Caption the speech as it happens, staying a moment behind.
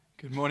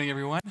Good morning,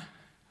 everyone.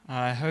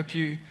 I hope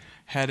you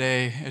had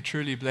a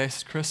truly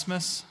blessed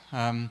Christmas.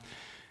 I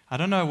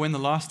don't know when the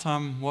last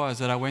time was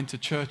that I went to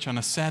church on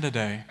a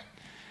Saturday.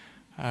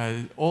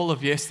 All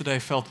of yesterday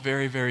felt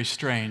very, very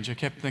strange. I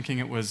kept thinking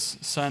it was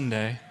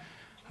Sunday,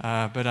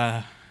 but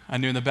I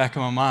knew in the back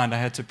of my mind I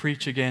had to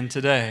preach again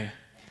today.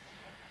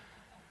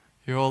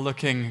 You're all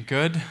looking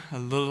good, a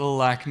little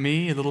like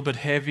me, a little bit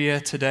heavier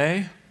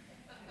today.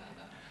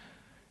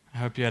 I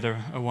hope you had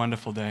a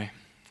wonderful day.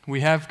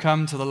 We have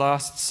come to the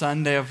last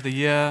Sunday of the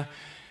year.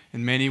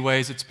 In many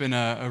ways, it's been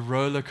a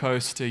roller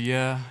coaster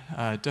year,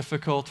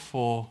 difficult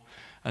for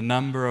a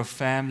number of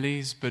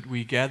families, but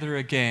we gather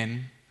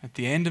again at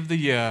the end of the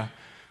year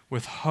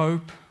with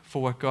hope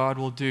for what God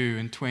will do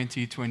in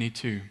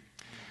 2022.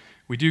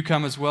 We do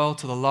come as well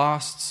to the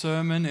last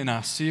sermon in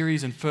our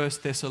series in 1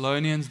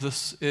 Thessalonians.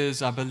 This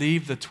is, I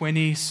believe, the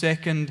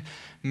 22nd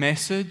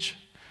message.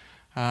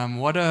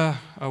 What a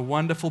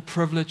wonderful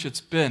privilege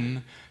it's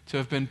been to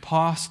have been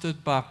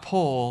pastored by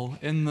Paul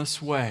in this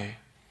way.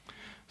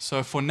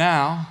 So for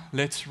now,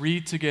 let's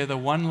read together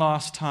one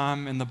last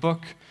time in the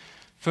book,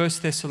 1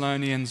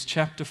 Thessalonians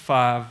chapter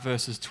 5,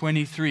 verses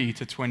 23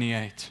 to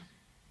 28.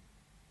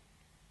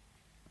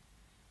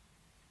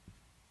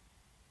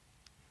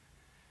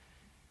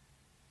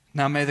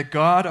 Now may the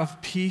God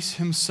of peace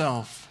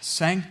himself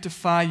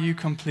sanctify you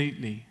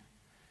completely,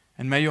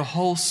 and may your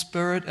whole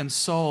spirit and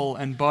soul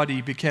and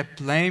body be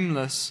kept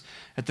blameless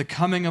at the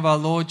coming of our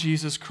Lord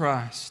Jesus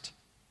Christ.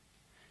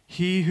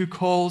 He who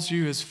calls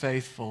you is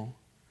faithful.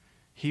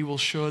 He will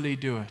surely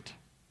do it.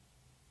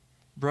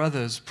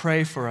 Brothers,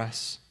 pray for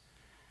us.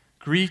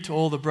 Greet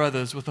all the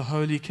brothers with a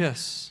holy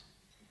kiss.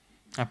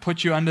 I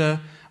put you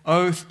under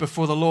oath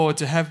before the Lord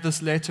to have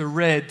this letter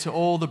read to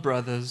all the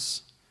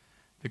brothers.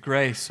 The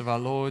grace of our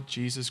Lord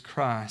Jesus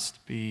Christ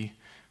be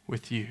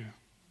with you.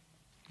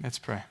 Let's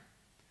pray.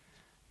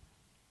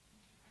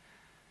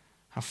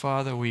 Our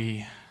Father,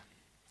 we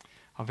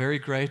are very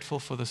grateful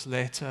for this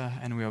letter,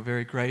 and we are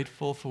very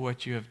grateful for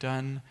what you have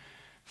done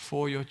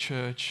for your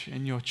church,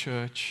 in your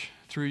church,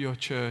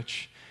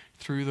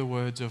 through the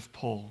words of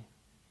Paul.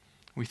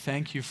 We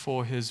thank you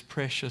for his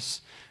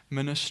precious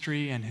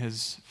ministry and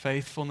his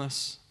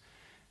faithfulness.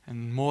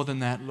 And more than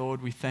that,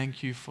 Lord, we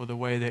thank you for the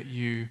way that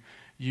you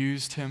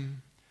used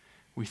him.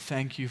 We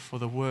thank you for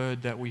the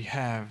word that we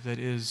have that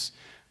is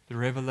the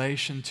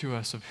revelation to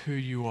us of who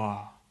you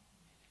are.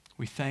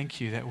 We thank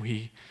you that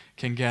we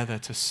can gather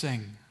to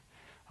sing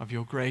of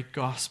your great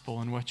gospel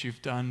and what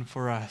you've done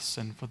for us,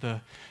 and for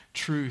the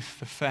truth,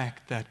 the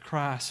fact that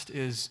Christ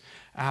is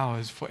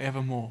ours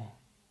forevermore.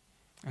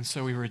 And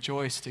so we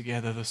rejoice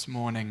together this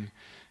morning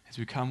as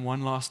we come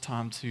one last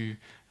time to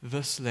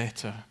this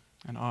letter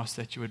and ask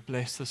that you would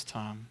bless this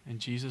time. In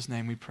Jesus'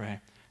 name we pray.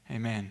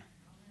 Amen.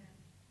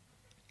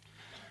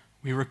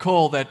 We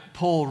recall that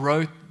Paul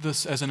wrote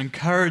this as an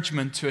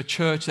encouragement to a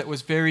church that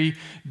was very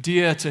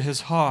dear to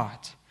his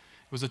heart.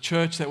 It was a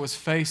church that was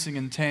facing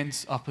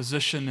intense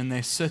opposition in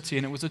their city,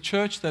 and it was a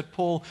church that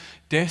Paul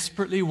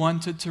desperately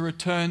wanted to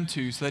return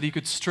to so that he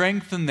could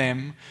strengthen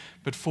them,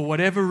 but for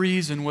whatever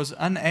reason was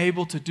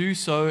unable to do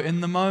so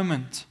in the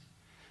moment.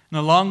 And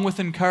along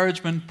with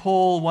encouragement,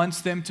 Paul wants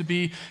them to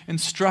be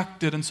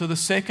instructed, and so the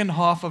second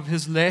half of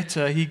his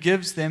letter, he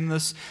gives them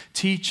this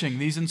teaching,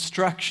 these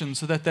instructions,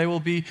 so that they will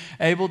be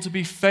able to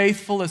be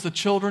faithful as the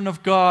children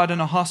of God in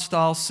a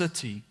hostile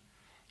city.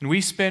 And we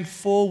spent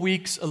 4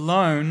 weeks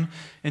alone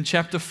in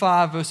chapter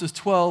 5, verses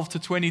 12 to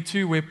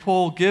 22, where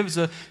Paul gives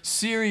a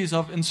series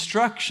of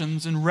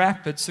instructions in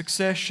rapid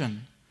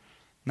succession.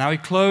 Now he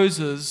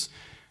closes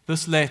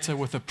this letter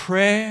with a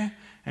prayer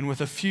and with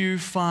a few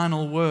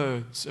final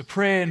words. A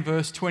prayer in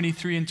verse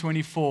 23 and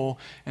 24,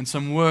 and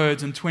some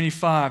words in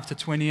 25 to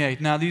 28.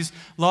 Now these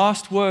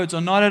last words are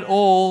not at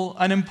all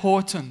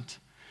unimportant.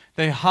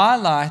 They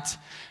highlight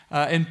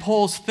in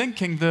Paul's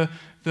thinking the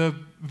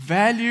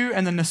value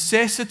and the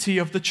necessity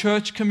of the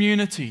church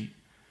community.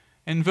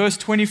 In verse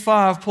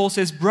 25, Paul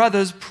says,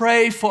 "Brothers,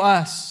 pray for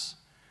us."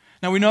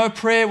 Now we know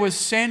prayer was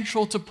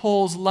central to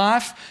Paul's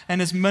life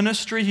and his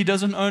ministry. He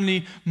doesn't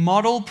only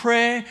model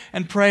prayer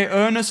and pray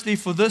earnestly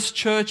for this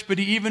church, but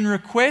he even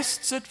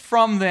requests it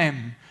from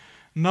them,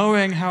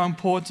 knowing how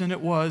important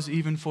it was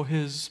even for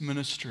his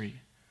ministry.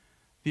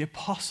 The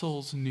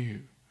apostles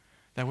knew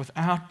that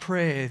without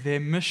prayer, their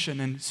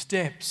mission and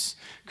steps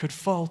could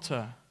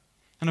falter.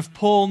 And if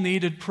Paul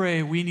needed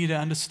prayer, we need to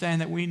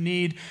understand that we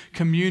need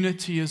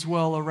community as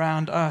well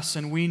around us,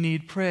 and we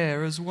need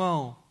prayer as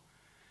well.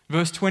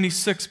 Verse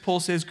 26, Paul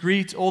says,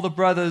 "Greet all the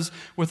brothers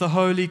with a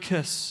holy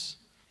kiss."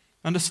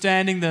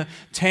 Understanding the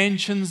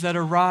tensions that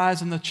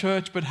arise in the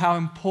church, but how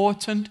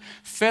important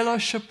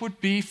fellowship would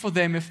be for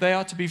them if they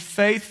are to be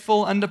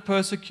faithful under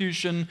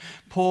persecution,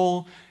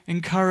 Paul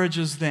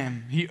encourages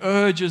them. He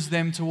urges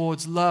them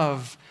towards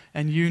love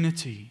and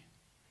unity.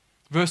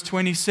 Verse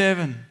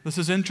 27, this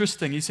is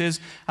interesting. He says,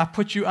 "I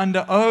put you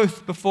under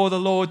oath before the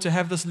Lord to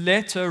have this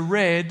letter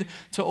read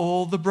to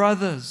all the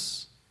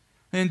brothers."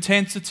 The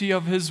intensity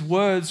of his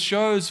words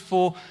shows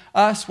for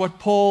us what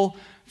Paul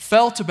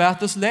felt about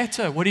this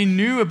letter, what he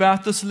knew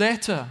about this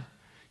letter.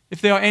 If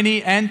there are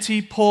any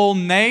anti-Paul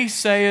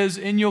naysayers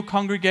in your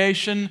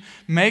congregation,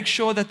 make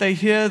sure that they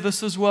hear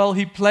this as well.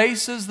 He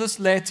places this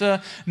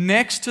letter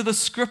next to the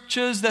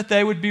scriptures that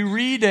they would be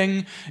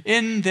reading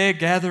in their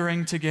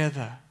gathering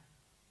together.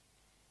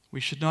 We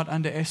should not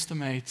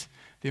underestimate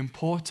the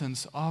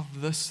importance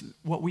of this,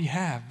 what we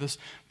have, this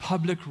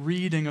public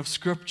reading of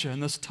Scripture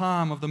and this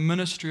time of the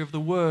ministry of the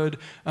Word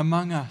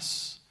among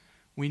us.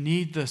 We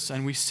need this,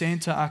 and we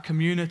center our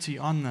community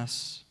on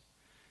this.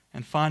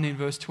 And finally, in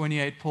verse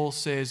 28, Paul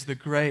says, "The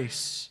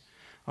grace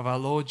of our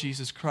Lord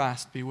Jesus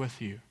Christ be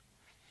with you."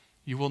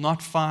 You will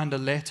not find a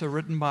letter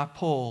written by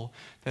Paul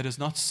that is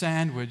not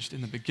sandwiched in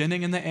the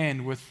beginning and the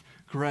end with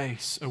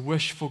grace, a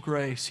wish for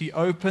grace. He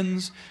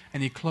opens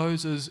and he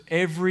closes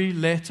every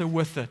letter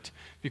with it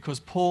because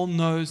Paul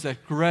knows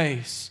that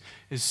grace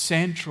is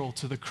central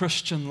to the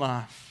Christian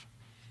life.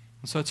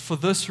 And so it's for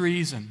this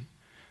reason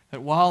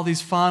that while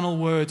these final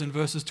words in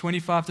verses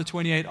 25 to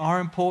 28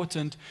 are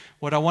important,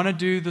 what I want to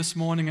do this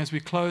morning as we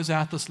close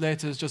out this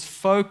letter is just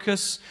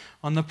focus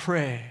on the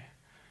prayer.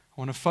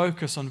 I want to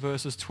focus on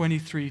verses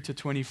 23 to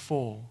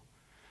 24.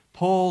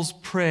 Paul's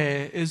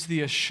prayer is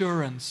the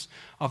assurance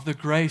of the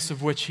grace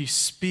of which he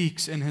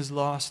speaks in his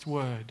last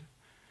word.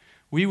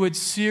 We would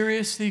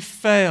seriously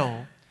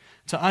fail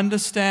to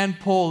understand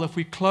Paul if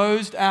we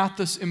closed out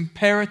this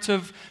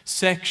imperative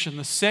section,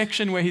 the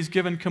section where he's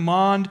given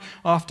command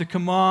after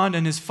command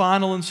and his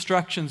final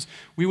instructions.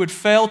 We would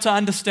fail to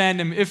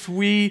understand him if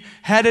we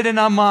had it in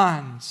our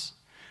minds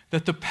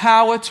that the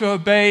power to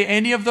obey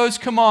any of those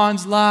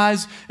commands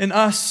lies in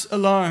us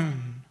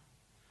alone.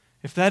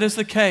 If that is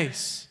the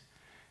case,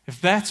 if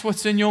that's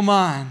what's in your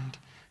mind,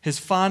 his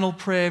final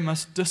prayer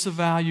must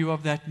disavow you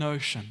of that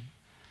notion.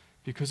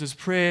 Because his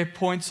prayer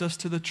points us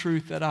to the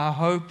truth that our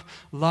hope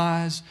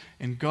lies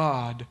in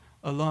God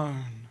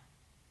alone.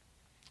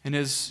 In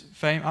his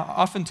I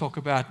often talk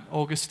about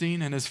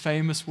Augustine and his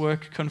famous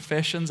work,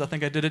 Confessions. I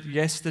think I did it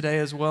yesterday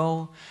as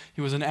well.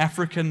 He was an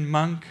African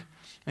monk,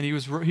 and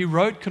he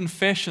wrote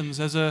Confessions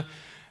as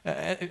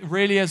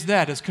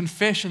as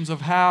confessions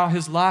of how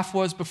his life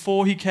was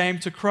before he came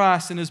to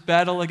Christ in his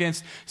battle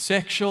against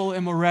sexual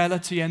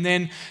immorality, and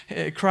then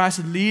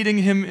Christ leading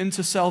him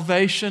into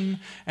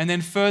salvation, and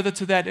then further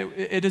to that,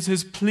 it is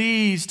his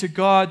pleas to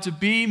God to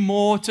be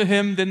more to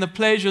him than the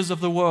pleasures of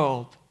the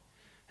world.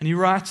 And he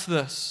writes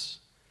this: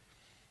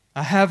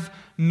 "I have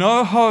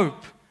no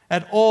hope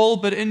at all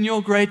but in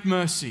your great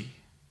mercy.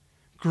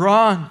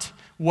 Grant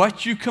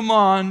what you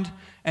command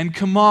and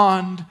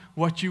command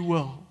what you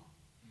will."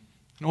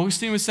 And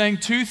Augustine was saying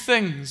two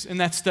things in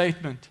that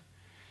statement.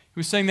 He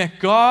was saying that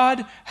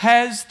God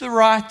has the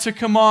right to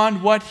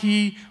command what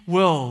He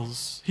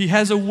wills. He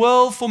has a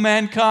will for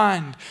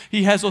mankind.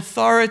 He has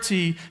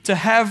authority to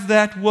have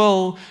that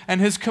will, and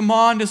His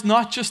command is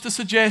not just a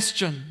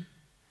suggestion.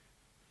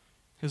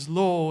 His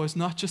law is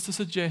not just a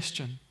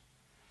suggestion.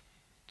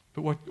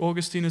 But what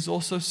Augustine is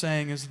also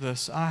saying is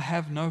this: I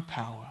have no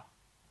power.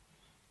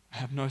 I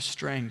have no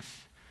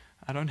strength.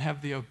 I don't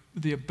have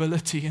the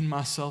ability in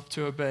myself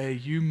to obey.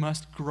 You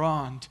must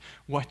grant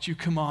what you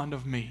command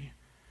of me.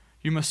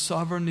 You must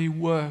sovereignly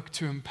work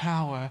to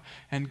empower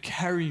and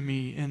carry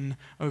me in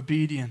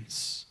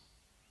obedience.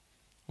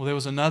 Well, there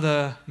was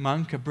another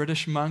monk, a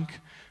British monk,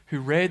 who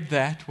read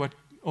what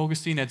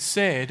Augustine had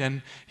said,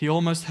 and he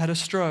almost had a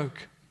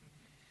stroke.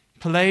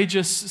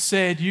 Pelagius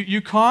said,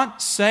 you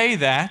can't say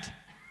that.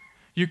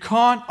 You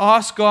can't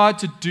ask God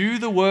to do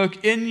the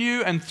work in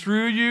you and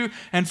through you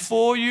and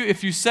for you.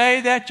 If you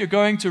say that, you're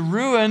going to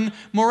ruin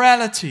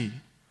morality.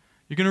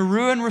 You're going to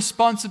ruin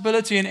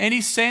responsibility and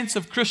any sense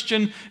of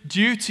Christian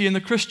duty in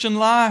the Christian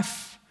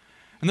life.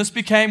 And this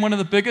became one of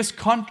the biggest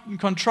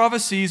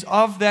controversies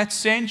of that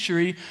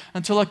century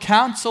until a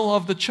council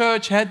of the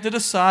church had to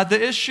decide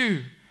the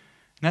issue.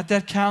 And at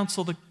that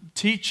council, the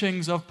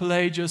teachings of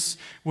Pelagius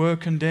were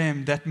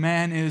condemned. That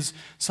man is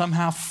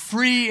somehow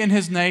free in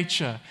his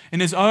nature, in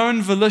his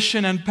own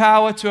volition and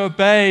power to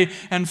obey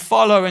and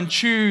follow and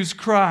choose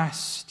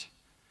Christ.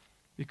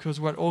 Because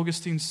what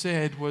Augustine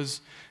said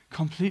was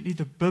completely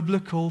the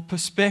biblical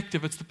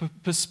perspective. It's the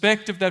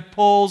perspective that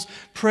Paul's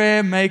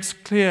prayer makes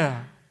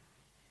clear.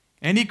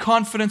 Any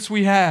confidence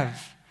we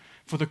have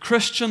for the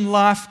Christian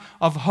life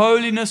of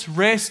holiness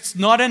rests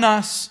not in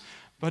us,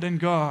 but in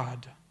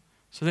God.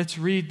 So let's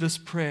read this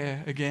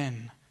prayer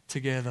again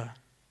together.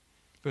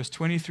 Verse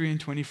 23 and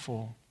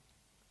 24.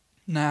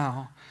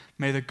 Now,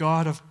 may the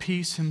God of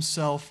peace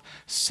Himself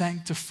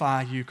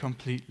sanctify you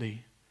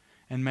completely,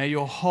 and may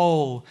your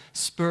whole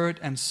spirit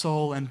and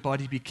soul and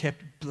body be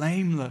kept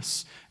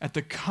blameless at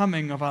the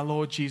coming of our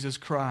Lord Jesus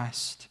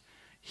Christ.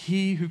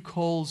 He who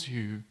calls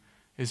you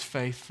is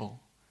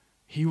faithful.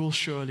 He will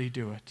surely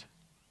do it.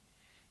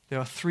 There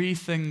are three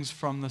things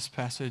from this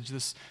passage,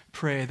 this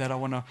prayer, that I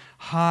want to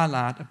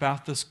highlight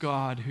about this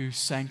God who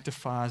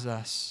sanctifies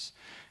us.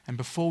 And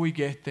before we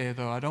get there,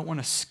 though, I don't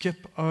want to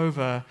skip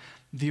over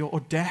the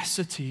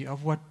audacity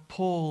of what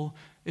Paul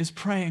is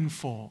praying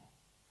for.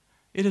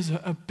 It is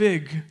a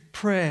big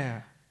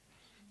prayer,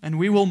 and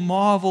we will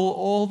marvel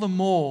all the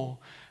more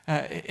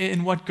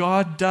in what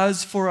God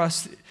does for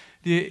us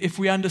if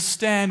we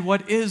understand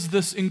what is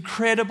this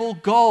incredible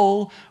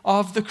goal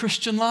of the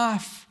Christian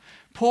life.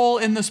 Paul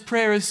in this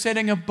prayer is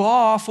setting a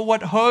bar for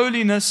what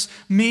holiness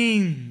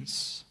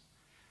means.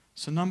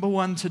 So number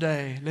one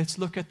today, let's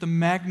look at the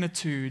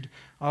magnitude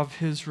of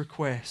his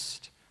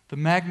request. The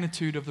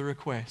magnitude of the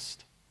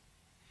request.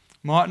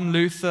 Martin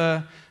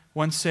Luther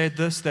once said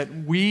this, that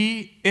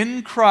we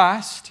in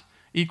Christ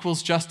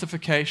equals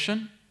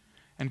justification,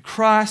 and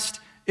Christ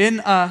in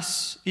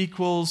us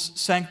equals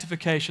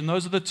sanctification.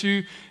 Those are the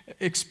two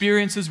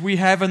experiences we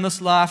have in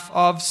this life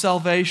of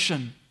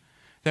salvation.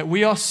 That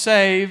we are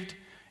saved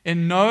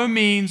in no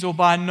means or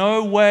by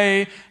no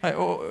way,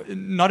 or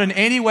not in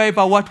any way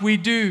by what we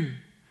do.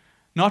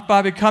 Not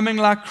by becoming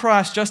like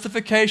Christ.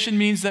 Justification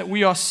means that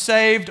we are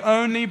saved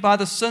only by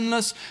the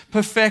sinless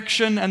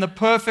perfection and the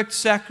perfect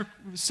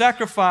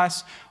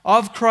sacrifice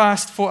of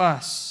Christ for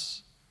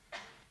us.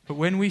 But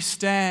when we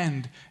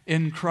stand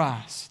in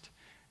Christ,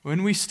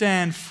 when we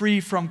stand free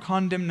from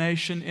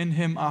condemnation in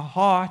Him, our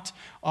heart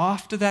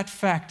after that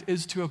fact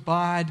is to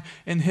abide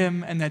in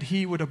Him and that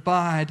He would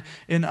abide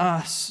in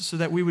us so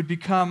that we would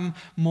become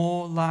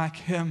more like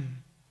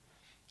Him.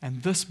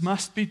 And this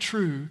must be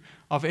true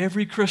of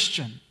every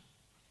Christian.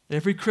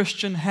 Every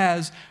Christian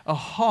has a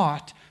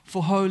heart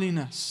for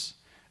holiness,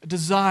 a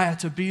desire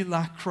to be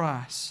like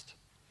Christ.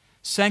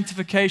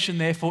 Sanctification,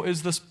 therefore,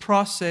 is this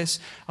process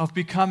of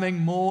becoming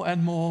more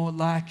and more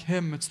like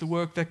Him. It's the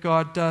work that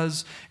God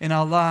does in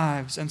our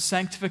lives. And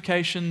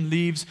sanctification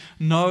leaves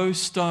no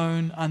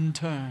stone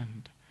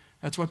unturned.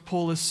 That's what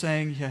Paul is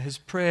saying here. His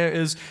prayer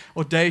is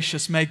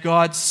audacious. May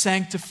God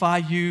sanctify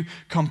you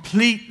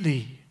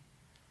completely.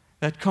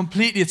 That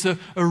completely, it's a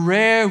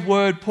rare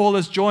word. Paul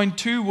has joined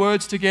two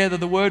words together,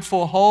 the word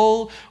for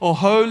whole or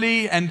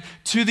holy and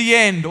to the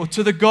end or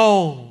to the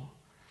goal.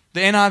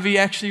 The NIV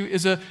actually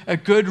is a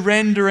good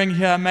rendering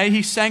here. May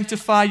He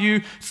sanctify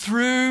you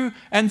through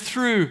and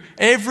through,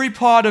 every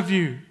part of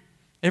you,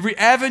 every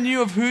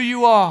avenue of who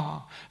you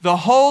are, the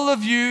whole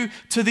of you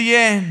to the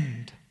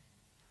end.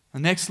 The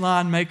next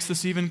line makes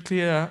this even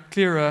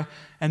clearer.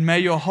 And may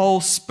your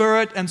whole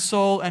spirit and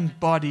soul and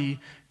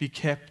body be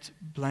kept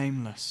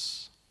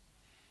blameless.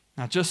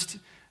 Now, just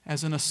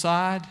as an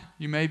aside,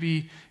 you may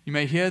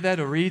hear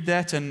that or read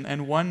that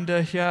and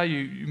wonder here.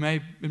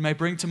 It may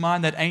bring to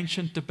mind that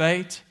ancient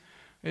debate: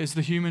 is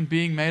the human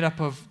being made up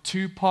of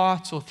two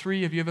parts or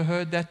three? Have you ever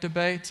heard that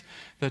debate?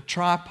 The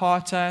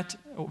tripartite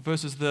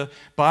versus the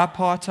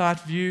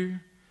bipartite view.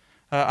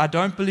 I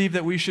don't believe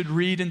that we should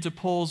read into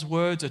Paul's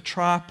words a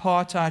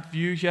tripartite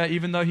view here,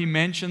 even though he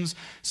mentions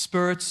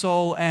spirit,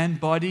 soul, and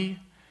body.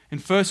 In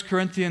 1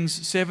 Corinthians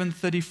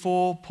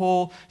 7:34,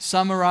 Paul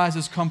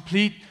summarizes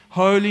complete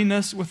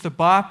holiness with the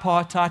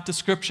bipartite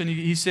description.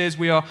 He says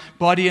we are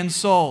body and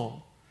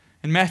soul.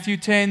 In Matthew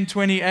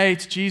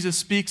 10:28, Jesus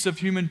speaks of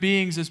human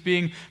beings as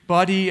being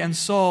body and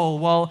soul,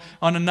 while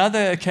on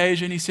another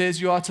occasion he says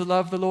you are to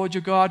love the Lord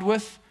your God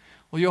with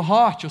your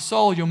heart, your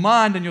soul, your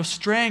mind, and your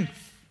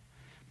strength.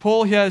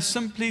 Paul here is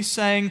simply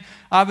saying,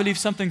 I believe,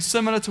 something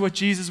similar to what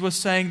Jesus was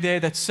saying there,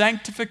 that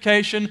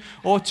sanctification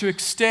ought to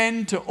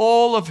extend to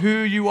all of who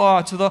you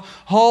are, to the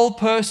whole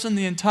person,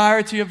 the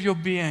entirety of your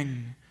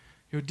being,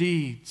 your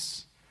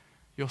deeds,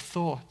 your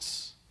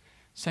thoughts.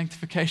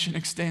 Sanctification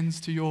extends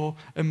to your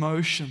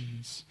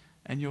emotions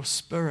and your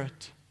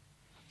spirit.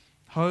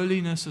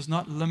 Holiness is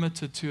not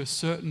limited to a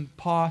certain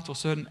part or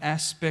certain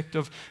aspect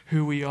of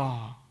who we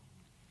are.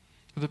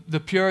 The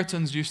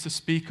Puritans used to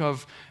speak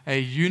of a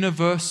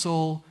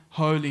universal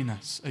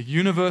holiness,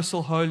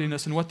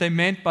 and what they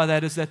meant by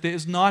that is that there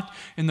is not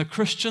in the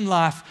Christian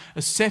life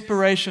a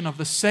separation of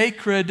the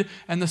sacred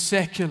and the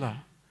secular.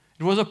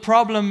 It was a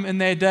problem in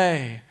their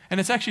day, and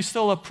it's actually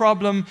still a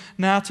problem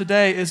now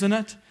today, isn't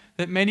it?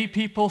 That many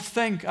people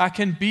think I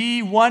can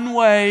be one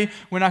way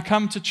when I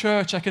come to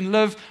church, I can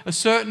live a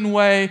certain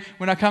way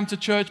when I come to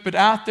church, but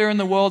out there in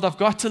the world I've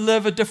got to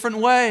live a different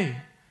way.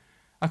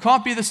 I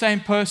can't be the same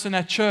person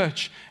at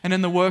church and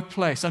in the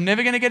workplace. I'm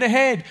never going to get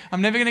ahead.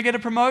 I'm never going to get a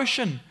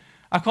promotion.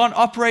 I can't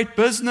operate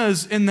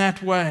business in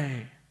that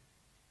way.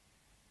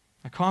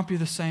 I can't be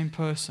the same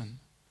person.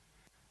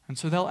 And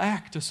so they'll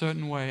act a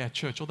certain way at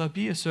church, or they'll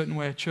be a certain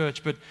way at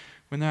church, but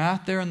when they're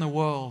out there in the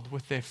world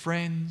with their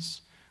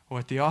friends or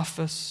at the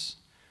office,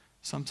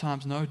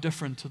 sometimes no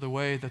different to the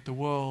way that the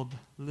world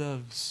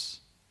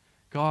lives.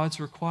 God's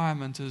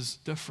requirement is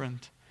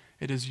different.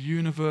 It is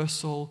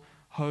universal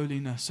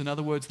holiness. In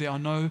other words, there are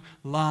no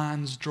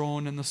lines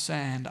drawn in the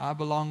sand. I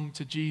belong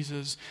to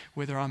Jesus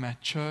whether I'm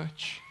at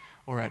church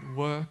or at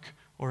work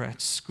or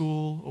at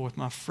school or with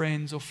my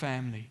friends or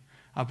family.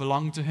 I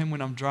belong to Him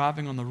when I'm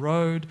driving on the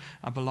road.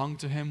 I belong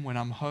to Him when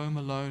I'm home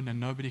alone and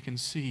nobody can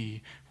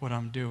see what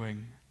I'm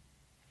doing.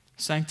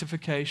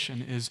 Sanctification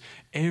is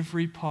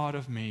every part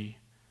of me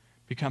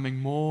becoming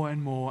more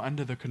and more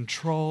under the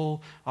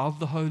control of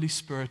the Holy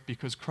Spirit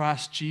because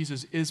Christ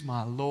Jesus is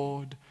my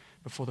Lord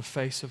before the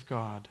face of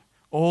God.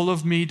 All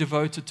of me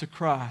devoted to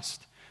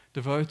Christ,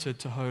 devoted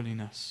to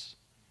holiness.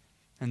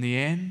 And the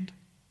end,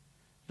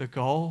 the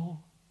goal,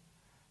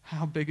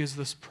 how big is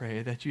this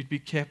prayer? That you'd be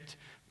kept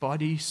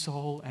body,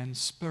 soul, and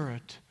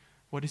spirit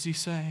what does he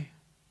say?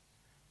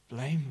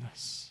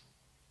 Blameless.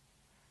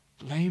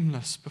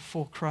 Blameless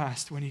before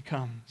Christ when he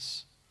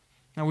comes.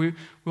 Now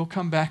we'll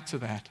come back to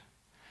that,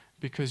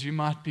 because you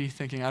might be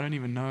thinking, I don't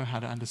even know how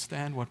to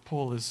understand what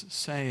Paul is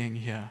saying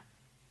here.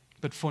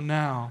 But for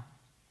now,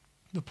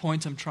 the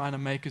point I'm trying to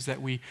make is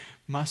that we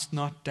must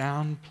not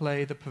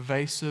downplay the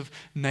pervasive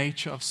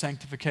nature of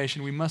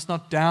sanctification. We must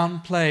not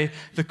downplay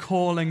the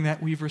calling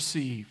that we've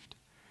received.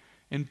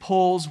 In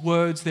Paul's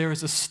words, there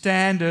is a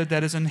standard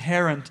that is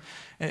inherent,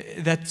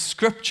 that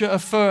Scripture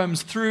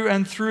affirms through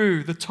and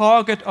through, the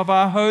target of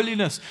our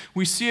holiness.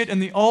 We see it in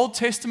the Old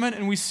Testament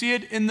and we see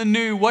it in the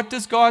New. What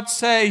does God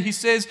say? He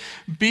says,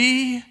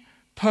 be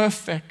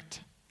perfect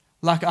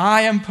like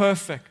I am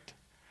perfect.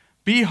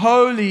 Be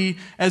holy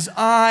as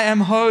I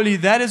am holy.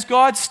 That is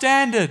God's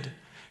standard.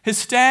 His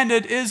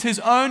standard is His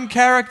own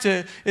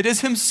character. It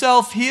is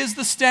Himself. He is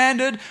the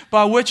standard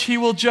by which He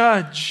will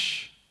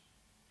judge.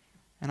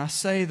 And I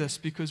say this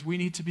because we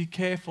need to be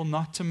careful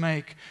not to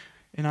make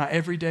in our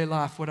everyday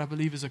life what I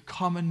believe is a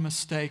common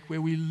mistake,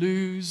 where we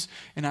lose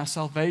in our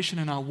salvation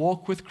and our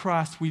walk with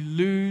Christ, we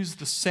lose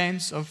the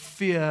sense of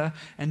fear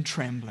and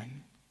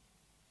trembling.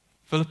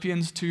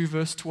 Philippians 2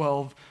 verse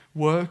 12,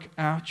 work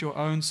out your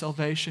own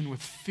salvation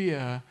with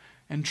fear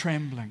and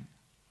trembling.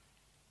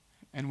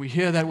 And we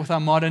hear that with our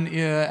modern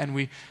ear and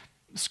we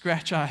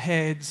scratch our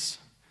heads,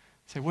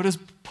 say, what does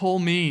Paul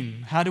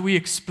mean? How do we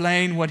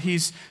explain what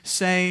he's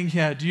saying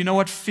here? Do you know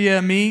what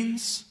fear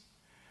means?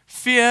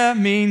 Fear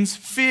means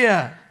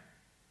fear.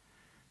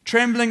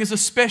 Trembling is a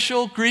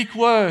special Greek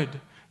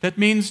word that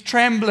means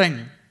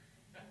trembling.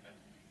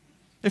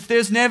 If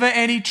there's never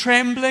any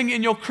trembling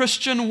in your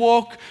Christian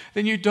walk,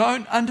 then you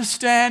don't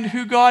understand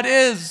who God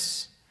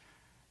is.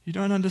 You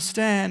don't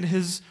understand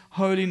His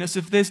holiness.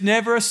 If there's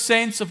never a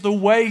sense of the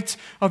weight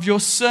of your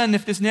sin,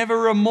 if there's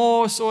never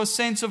remorse or a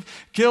sense of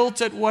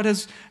guilt at what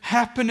has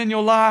happened in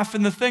your life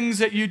and the things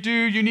that you do,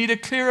 you need a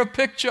clearer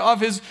picture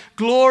of His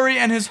glory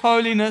and His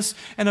holiness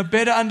and a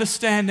better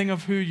understanding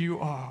of who you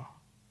are.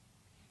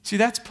 See,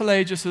 that's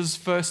Pelagius'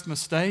 first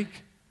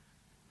mistake.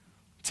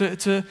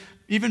 To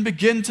even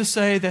begin to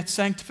say that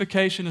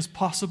sanctification is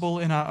possible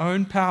in our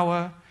own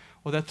power,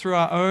 or that through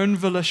our own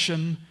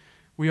volition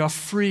we are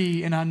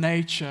free in our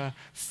nature,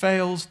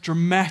 fails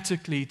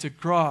dramatically to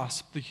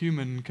grasp the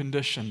human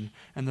condition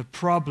and the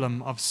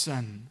problem of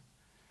sin.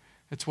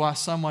 It's why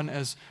someone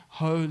as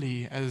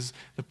holy as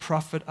the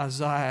prophet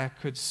Isaiah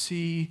could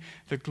see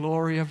the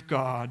glory of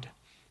God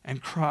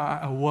and cry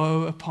a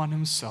woe upon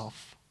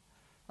himself.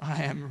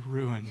 I am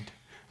ruined.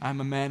 I am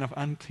a man of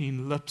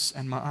unclean lips,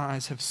 and my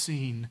eyes have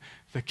seen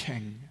the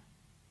King.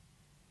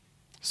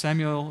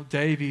 Samuel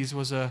Davies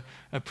was a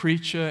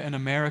preacher in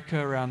America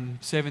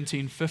around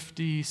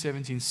 1750,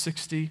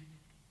 1760,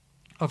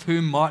 of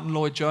whom Martin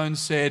Lloyd-Jones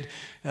said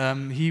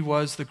he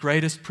was the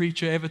greatest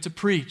preacher ever to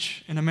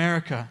preach in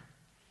America.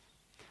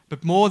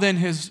 But more than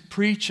his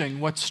preaching,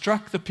 what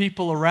struck the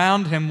people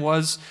around him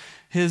was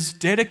his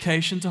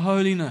dedication to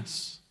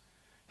holiness,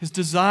 his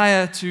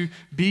desire to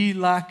be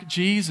like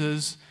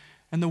Jesus,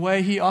 and the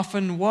way he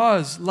often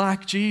was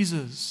like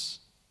Jesus.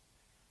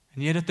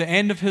 And yet at the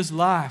end of his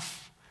life,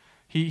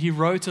 he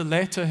wrote a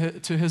letter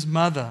to his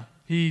mother.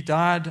 He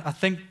died, I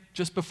think,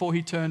 just before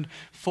he turned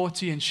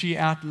 40, and she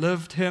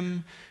outlived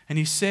him. And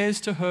he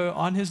says to her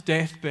on his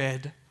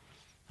deathbed,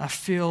 I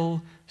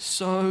feel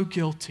so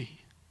guilty.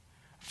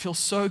 I feel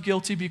so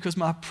guilty because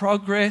my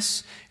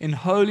progress in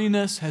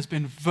holiness has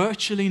been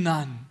virtually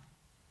none.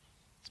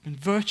 It's been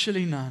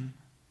virtually none.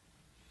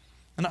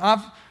 And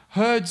I've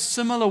heard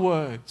similar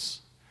words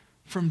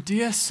from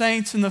dear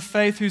saints in the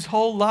faith whose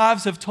whole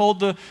lives have told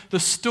the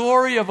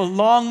story of a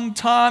long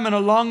time and a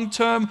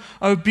long-term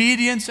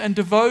obedience and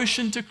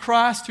devotion to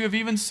Christ, who have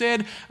even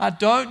said, I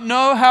don't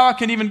know how I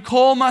can even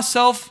call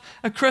myself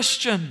a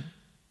Christian.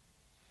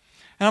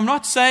 And I'm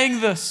not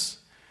saying this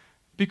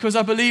because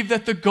I believe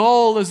that the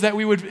goal is that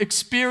we would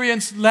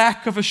experience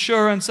lack of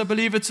assurance. I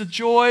believe it's a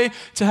joy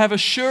to have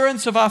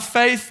assurance of our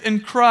faith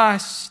in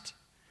Christ.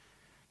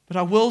 But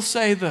I will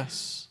say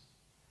this.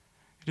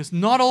 It is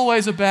not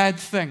always a bad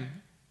thing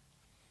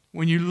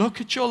when you look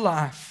at your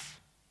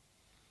life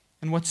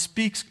and what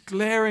speaks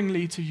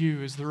glaringly to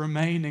you is the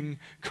remaining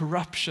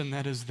corruption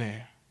that is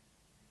there.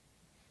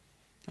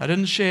 I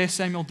didn't share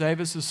Samuel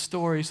Davis's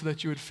story so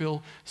that you would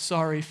feel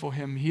sorry for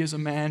him. He is a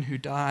man who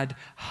died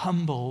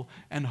humble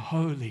and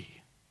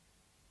holy.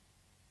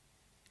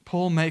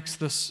 Paul makes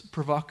this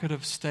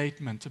provocative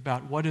statement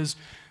about what is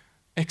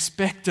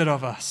expected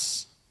of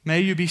us.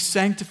 May you be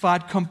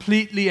sanctified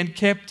completely and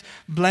kept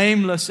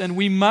blameless. And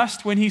we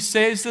must, when he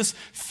says this,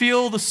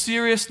 feel the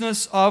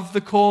seriousness of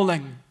the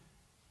calling.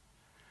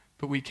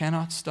 But we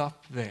cannot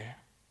stop there.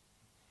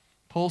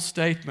 Paul's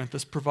statement,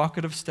 this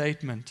provocative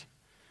statement,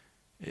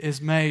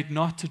 is made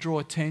not to draw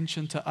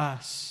attention to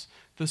us.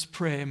 This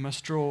prayer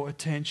must draw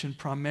attention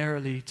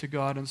primarily to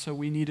God. And so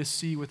we need to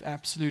see with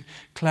absolute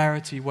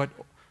clarity what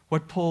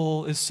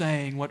Paul is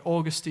saying, what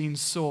Augustine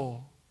saw.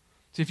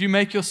 So if you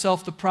make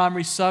yourself the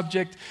primary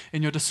subject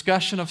in your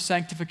discussion of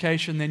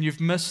sanctification, then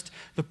you've missed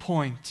the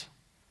point.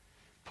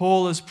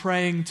 Paul is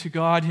praying to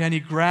God here, and he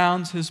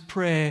grounds his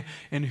prayer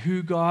in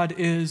who God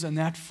is, and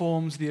that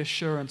forms the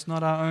assurance,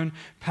 not our own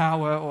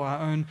power or our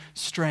own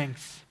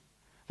strength.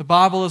 The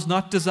Bible is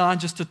not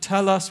designed just to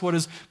tell us what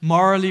is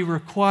morally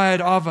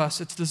required of us.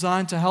 It's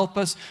designed to help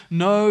us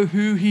know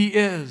who He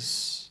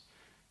is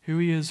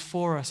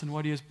for us, and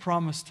what He has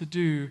promised to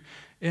do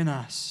in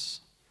us.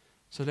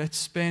 So let's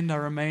spend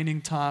our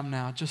remaining time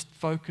now just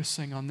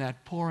focusing on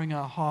that, pouring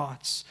our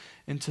hearts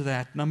into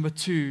that. Number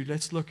 2,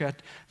 let's look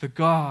at the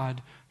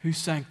God who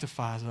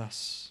sanctifies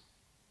us.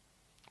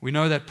 We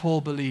know that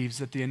Paul believes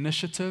that the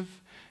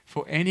initiative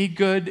for any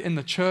good in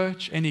the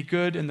church, any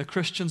good in the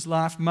Christian's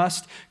life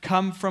must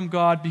come from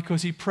God,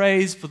 because he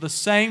prays for the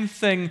same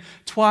thing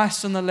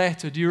twice in the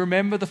letter. Do you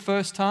remember the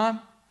first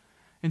time?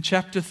 In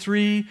chapter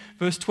 3,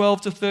 verse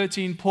 12 to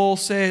 13, Paul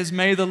says,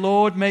 "May the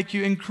Lord make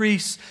you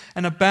increase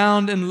and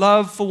abound in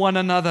love for one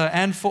another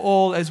and for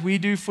all, as we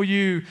do for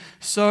you,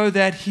 so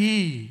that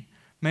He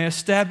may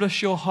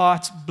establish your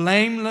hearts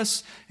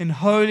blameless in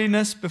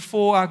holiness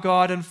before our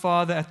God and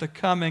Father at the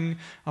coming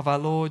of our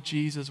Lord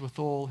Jesus with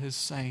all His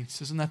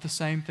saints." Isn't that the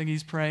same thing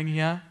he's praying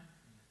here?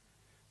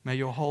 May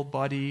your whole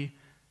body,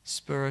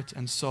 spirit,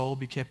 and soul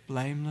be kept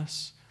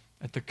blameless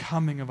at the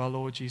coming of our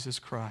Lord Jesus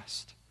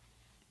Christ.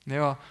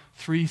 There are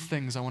 3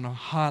 things I want to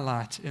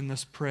highlight in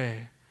this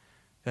prayer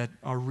that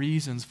are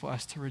reasons for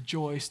us to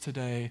rejoice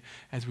today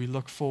as we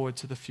look forward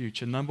to the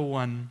future. Number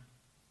 1,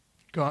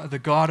 the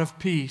God of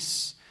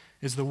peace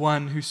is the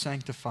one who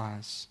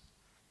sanctifies.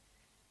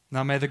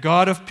 Now may the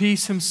God of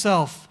peace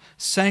Himself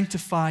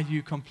sanctify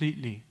you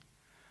completely.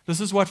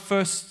 This is what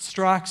first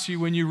strikes you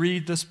when you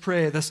read this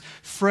prayer, this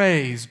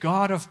phrase,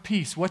 God of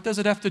peace. What does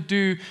it have to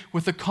do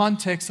with the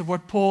context of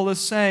what Paul is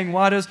saying?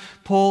 Why does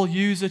Paul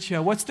use it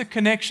here? What's the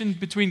connection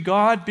between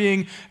God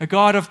being a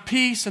God of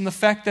peace and the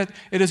fact that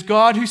it is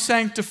God who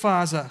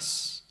sanctifies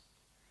us?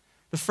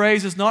 The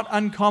phrase is not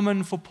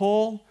uncommon for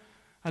Paul.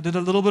 I did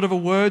a little bit of a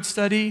word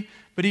study,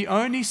 but he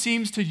only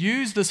seems to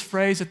use this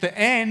phrase at the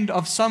end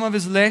of some of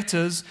his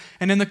letters,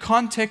 and in the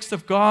context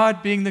of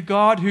God being the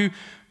God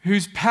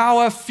whose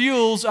power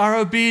fuels our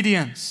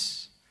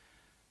obedience.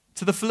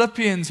 To the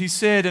Philippians, he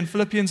said in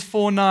Philippians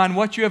 4:9,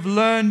 "What you have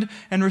learned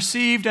and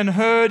received and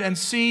heard and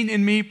seen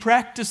in me,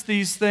 practice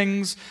these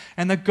things,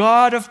 and the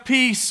God of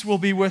peace will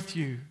be with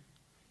you."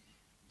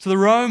 To the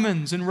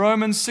Romans, in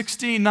Romans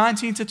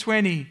 16:19 to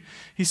 20,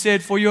 he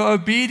said, "For your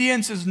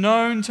obedience is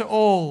known to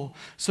all,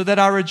 so that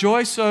I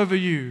rejoice over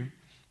you.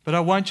 But I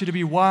want you to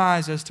be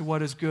wise as to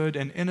what is good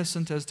and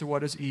innocent as to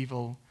what is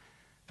evil.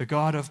 The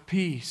God of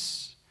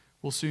peace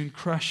will soon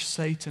crush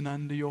Satan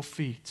under your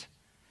feet.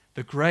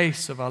 The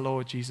grace of our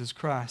Lord Jesus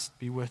Christ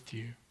be with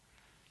you."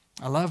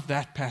 I love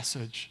that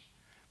passage.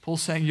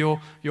 Paul's saying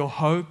your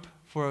hope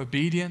for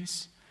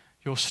obedience,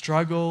 your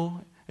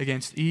struggle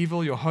against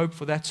evil, your hope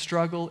for that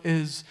struggle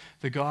is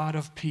the God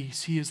of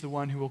peace. He is the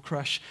one who will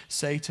crush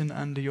Satan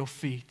under your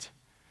feet.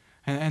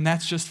 And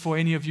that's just for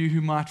any of you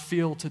who might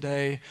feel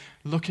today,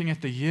 looking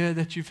at the year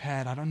that you've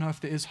had, I don't know if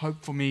there is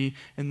hope for me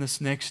in this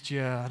next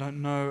year. I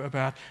don't know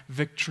about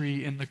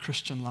victory in the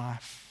Christian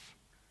life.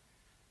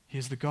 He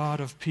is the God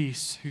of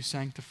peace who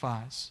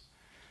sanctifies.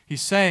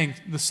 He's saying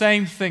the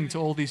same thing to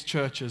all these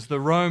churches, the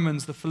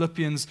Romans, the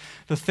Philippians,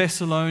 the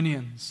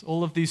Thessalonians,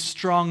 all of these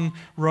strong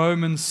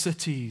Roman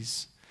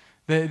cities.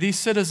 These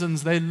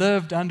citizens, they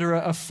lived under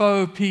a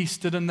faux peace,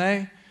 didn't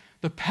they?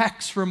 The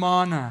Pax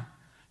Romana.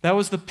 That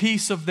was the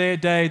peace of their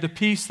day, the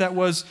peace that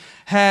was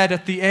had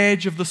at the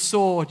edge of the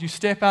sword. You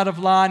step out of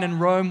line and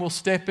Rome will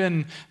step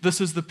in.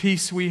 This is the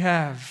peace we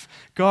have.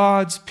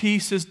 God's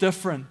peace is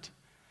different.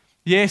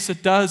 Yes,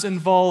 it does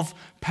involve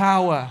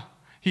power.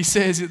 He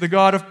says that the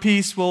God of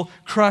peace will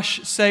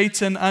crush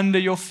Satan under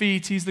your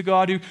feet. He's the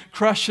God who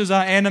crushes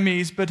our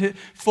enemies. But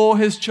for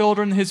His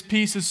children, His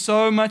peace is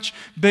so much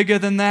bigger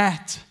than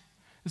that.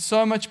 It's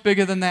so much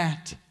bigger than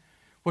that.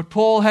 What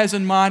Paul has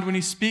in mind when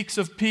he speaks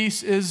of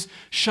peace is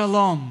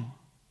shalom,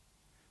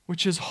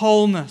 which is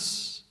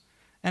wholeness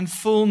and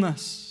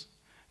fullness,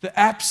 the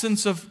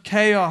absence of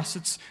chaos,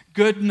 it's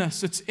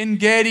goodness, it's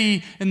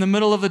Engedi in the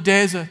middle of the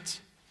desert.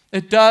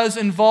 It does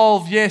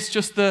involve, yes,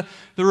 just the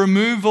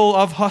removal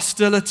of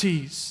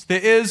hostilities.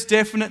 There is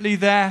definitely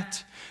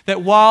that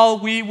while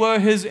we were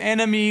His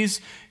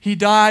enemies, He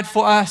died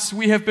for us.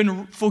 We have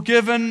been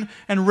forgiven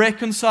and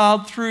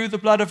reconciled through the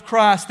blood of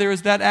Christ. There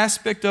is that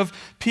aspect of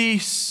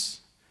peace.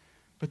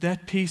 But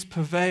that peace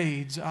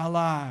pervades our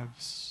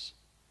lives.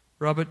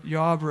 Robert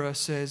Yarborough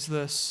says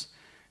this: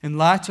 "In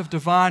light of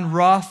divine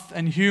wrath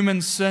and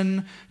human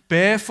sin,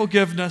 bare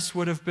forgiveness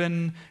would have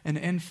been an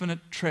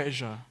infinite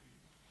treasure.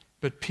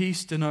 But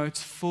peace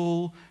denotes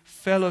full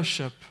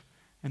fellowship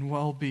and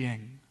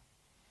well-being."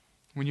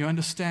 When you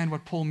understand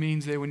what Paul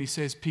means there when he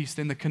says peace,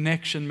 then the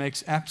connection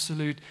makes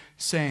absolute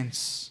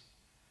sense.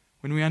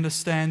 When we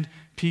understand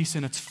peace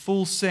in its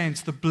full sense,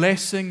 the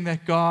blessing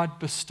that God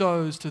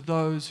bestows to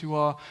those who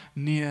are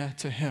near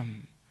to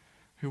Him,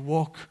 who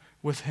walk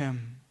with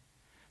Him.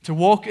 To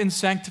walk in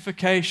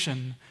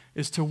sanctification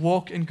is to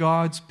walk in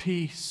God's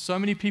peace. So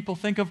many people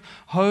think of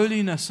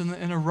holiness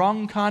in a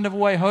wrong kind of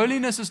way.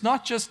 Holiness is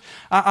not just,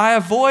 I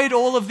avoid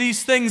all of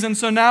these things and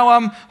so now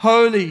I'm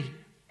holy.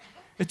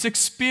 It's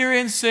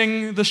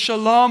experiencing the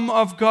shalom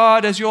of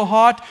God as your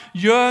heart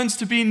yearns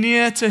to be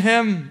near to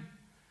Him.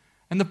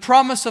 And the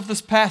promise of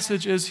this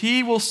passage is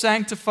He will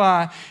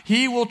sanctify,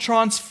 He will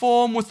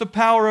transform with the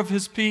power of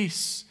His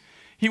peace.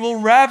 He will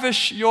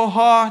ravish your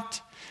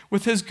heart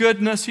with His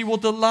goodness. He will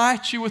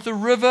delight you with the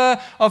river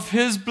of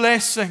His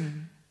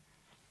blessing.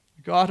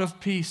 The God of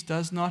peace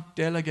does not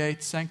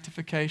delegate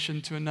sanctification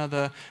to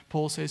another.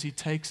 Paul says He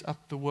takes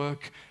up the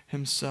work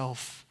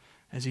Himself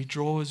as He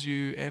draws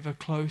you ever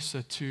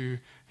closer to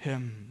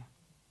Him.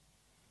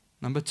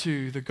 Number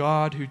 2, the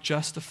God who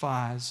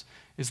justifies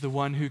is the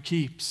one who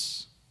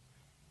keeps.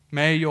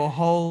 May your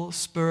whole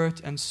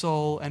spirit and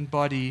soul and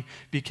body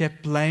be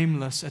kept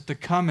blameless at the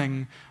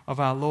coming of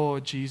our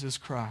Lord Jesus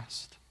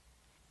Christ.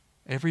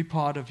 Every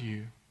part of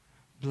you,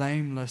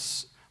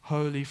 blameless,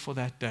 holy for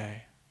that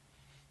day.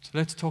 So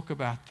let's talk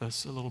about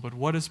this a little bit.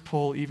 What is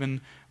Paul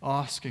even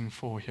asking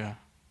for here?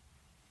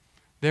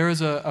 There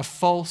is a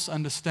false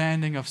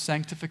understanding of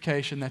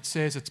sanctification that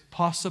says it's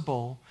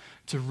possible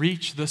to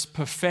reach this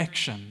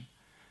perfection,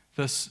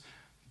 this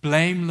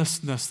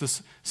blamelessness,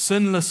 this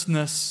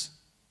sinlessness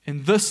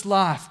in this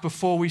life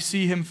before we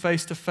see Him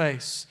face to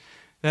face.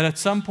 That at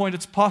some point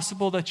it's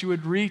possible that you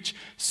would reach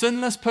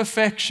sinless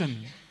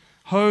perfection,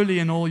 holy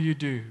in all you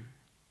do.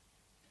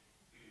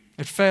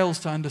 It fails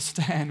to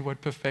understand what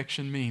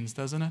perfection means,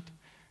 doesn't it?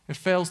 It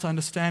fails to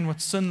understand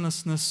what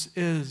sinlessness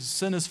is.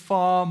 Sin is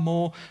far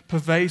more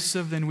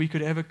pervasive than we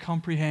could ever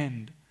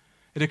comprehend.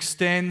 It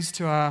extends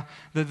to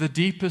the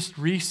deepest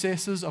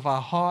recesses of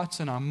our hearts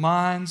and our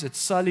minds. It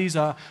sullies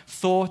our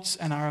thoughts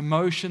and our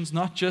emotions,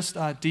 not just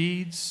our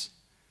deeds.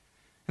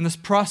 In this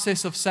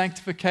process of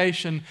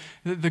sanctification,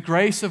 the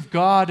grace of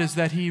God is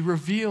that He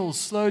reveals,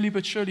 slowly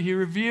but surely, He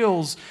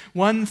reveals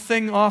one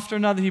thing after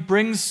another. He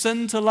brings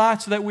sin to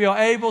light so that we are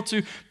able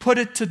to put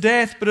it to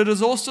death. But it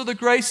is also the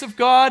grace of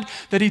God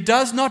that He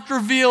does not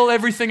reveal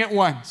everything at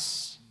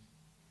once.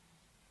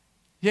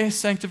 Yes,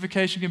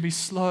 sanctification can be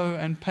slow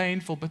and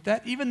painful,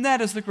 but even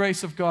that is the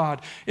grace of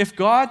God. If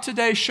God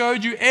today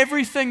showed you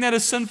everything that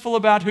is sinful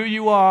about who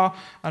you are,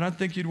 I don't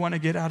think you'd want to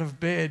get out of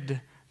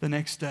bed the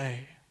next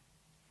day.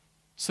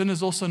 Sin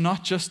is also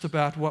not just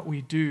about what we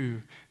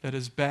do that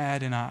is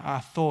bad in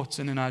our thoughts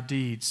and in our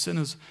deeds. Sin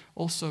is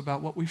also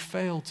about what we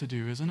fail to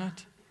do, isn't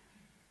it?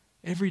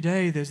 Every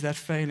day there's that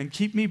failing.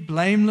 Keep me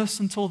blameless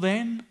until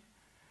then.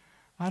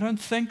 I don't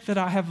think that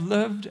I have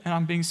lived, and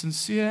I'm being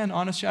sincere and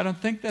honest, I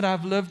don't think that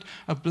I've lived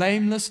a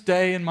blameless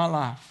day in my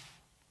life.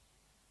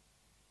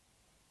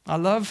 I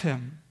love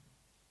Him,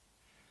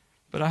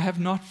 but I have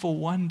not for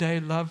one day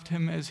loved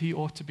Him as He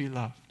ought to be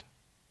loved.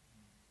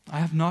 I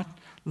have not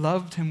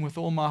loved Him with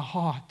all my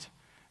heart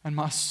and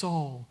my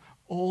soul,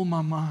 all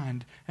my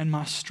mind and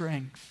my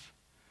strength.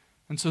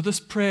 And so this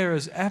prayer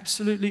is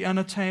absolutely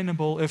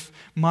unattainable if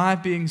my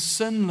being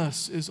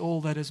sinless is all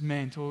that is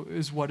meant, or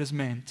is what is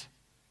meant.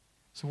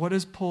 So what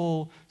is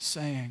Paul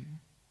saying?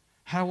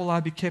 How will I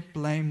be kept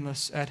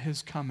blameless at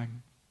His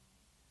coming?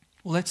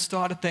 Well, let's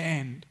start at the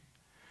end.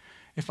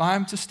 If I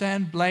am to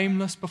stand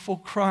blameless before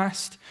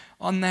Christ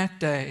on that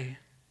day,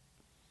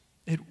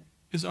 it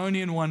is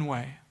only in one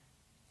way.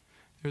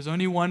 There's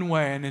only one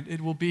way, and it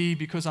will be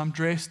because I'm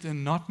dressed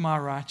in not my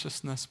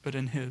righteousness, but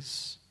in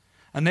His.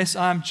 Unless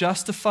I'm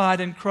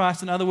justified in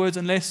Christ, in other words,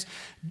 unless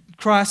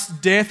Christ's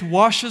death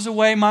washes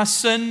away my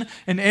sin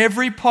in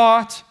every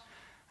part,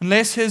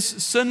 unless His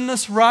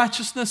sinless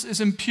righteousness is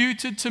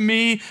imputed to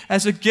me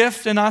as a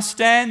gift and I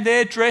stand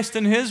there dressed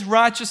in His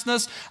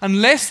righteousness,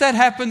 unless that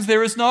happens,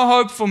 there is no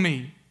hope for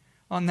me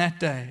on that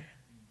day.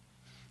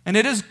 And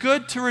it is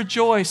good to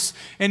rejoice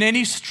in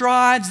any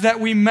strides that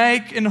we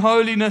make in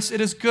holiness.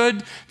 It is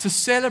good to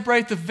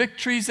celebrate the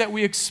victories that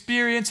we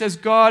experience as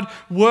God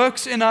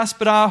works in us.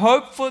 But our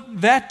hope for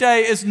that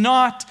day is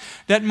not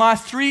that my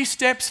 3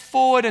 steps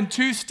forward and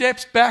 2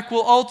 steps back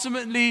will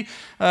ultimately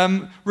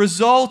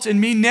result in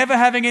me never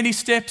having any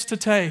steps to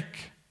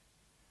take.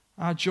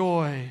 Our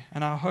joy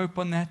and our hope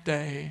on that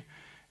day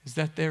is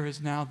that there is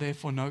now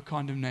therefore no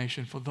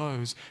condemnation for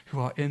those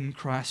who are in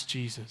Christ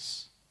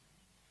Jesus.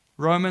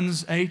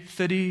 Romans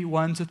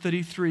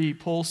 8:31-33,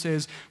 Paul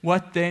says,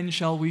 "What then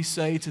shall we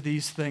say to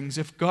these things?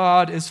 If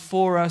God is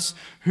for us,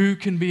 who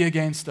can be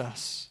against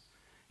us?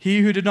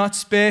 He who did not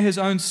spare His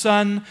own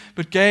Son,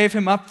 but gave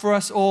Him up for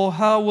us all,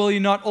 how will He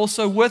not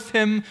also with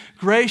Him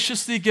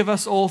graciously give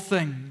us all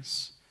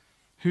things?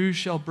 Who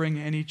shall bring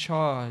any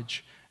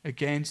charge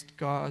against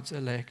God's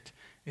elect?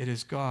 It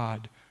is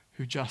God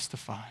who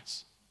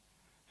justifies."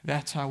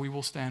 That's how we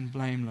will stand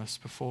blameless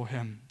before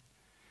Him.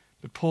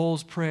 But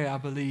Paul's prayer, I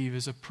believe,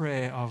 is a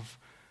prayer of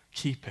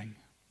keeping,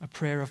 a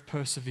prayer of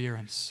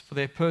perseverance, for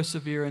their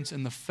perseverance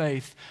in the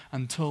faith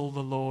until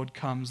the Lord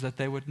comes, that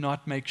they would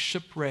not make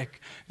shipwreck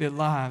their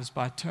lives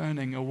by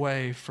turning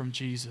away from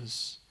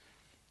Jesus.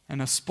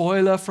 And a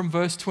spoiler from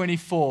verse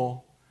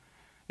 24,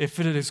 if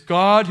it is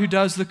God who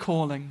does the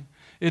calling,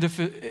 If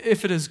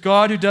it is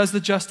God who does the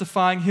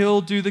justifying,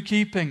 He'll do the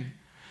keeping.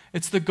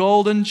 It's the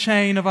golden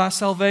chain of our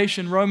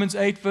salvation. Romans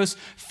 8 verse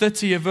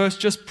 30, a verse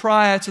just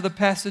prior to the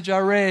passage I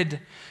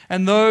read.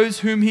 And those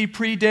whom He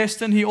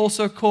predestined, He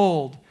also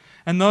called.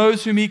 And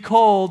those whom He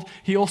called,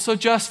 He also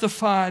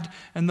justified.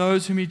 And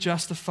those whom He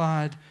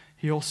justified,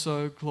 He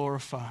also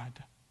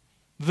glorified.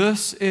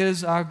 This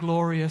is our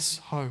glorious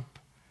hope.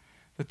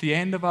 At the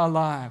end of our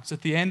lives,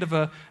 at the end of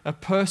a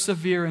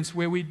perseverance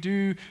where we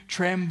do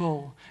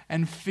tremble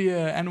and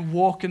fear and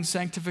walk in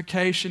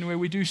sanctification, where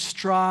we do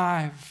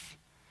strive,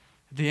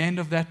 at the end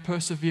of that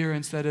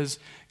perseverance that is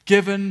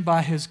given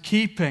by His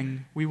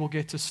keeping, we will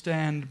get to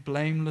stand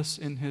blameless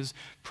in His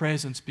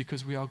presence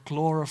because we are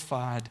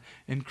glorified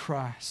in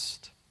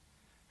Christ.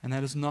 And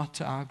that is not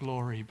to our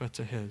glory, but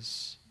to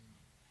His.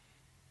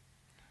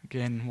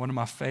 Again, one of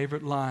my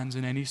favorite lines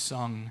in any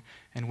song,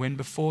 and when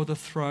before the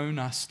throne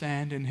I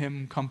stand in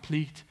Him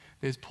complete,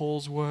 there's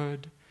Paul's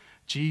word,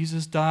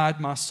 Jesus died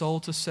my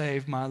soul to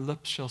save, my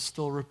lips shall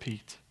still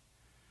repeat.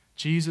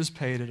 Jesus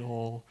paid it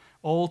all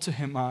to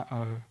Him I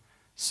owe.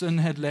 Sin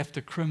had left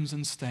a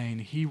crimson stain,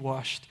 He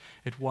washed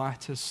it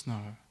white as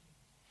snow.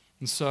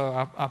 And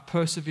so our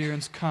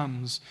perseverance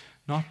comes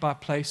not by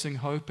placing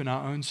hope in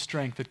our own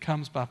strength, it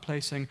comes by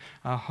placing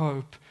our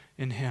hope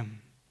in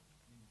Him.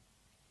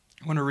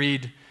 I want to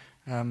read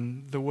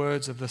the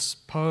words of this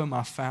poem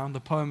I found. The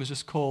poem is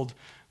just called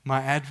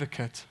My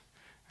Advocate.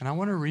 And I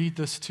want to read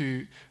this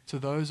to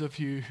those of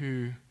you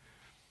who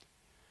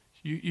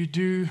you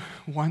do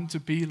want to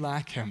be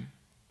like Him.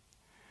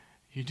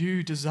 You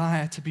do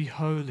desire to be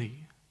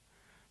holy.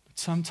 But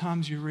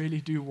sometimes you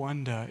really do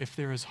wonder if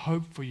there is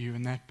hope for you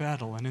in that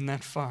battle and in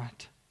that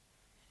fight.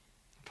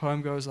 The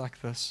poem goes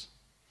like this.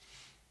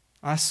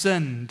 I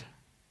sinned,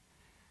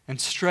 and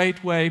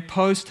straightway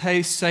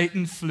post-haste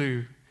Satan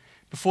flew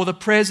before the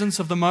presence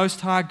of the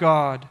Most High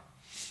God,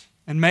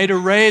 and made a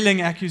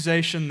railing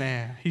accusation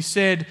there. He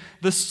said,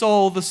 this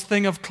soul, this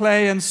thing of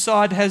clay and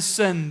sod has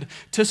sinned.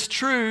 'Tis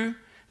true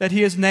that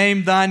he has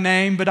named thy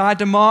name, but I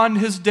demand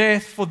his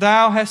death, for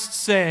thou hast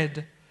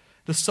said,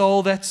 the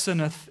soul that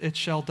sinneth, it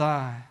shall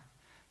die.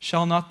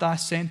 Shall not thy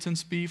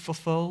sentence be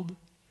fulfilled?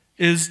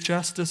 Is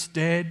justice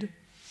dead?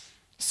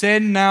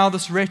 Send now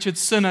this wretched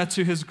sinner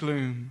to his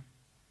gloom.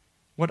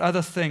 What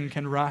other thing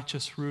can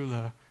righteous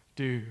ruler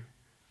do?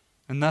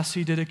 And thus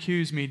he did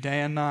accuse me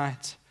day and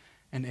night,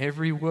 and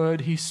every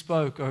word he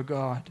spoke, O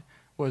God,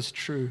 was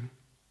true.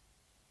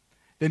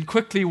 Then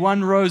quickly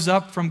one rose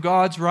up from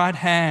God's right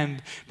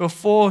hand,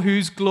 before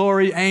whose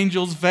glory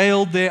angels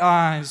veiled their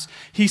eyes.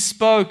 He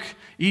spoke,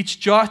 each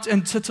jot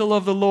and tittle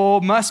of the law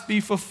must be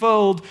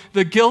fulfilled.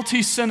 The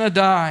guilty sinner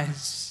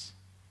dies.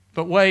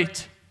 But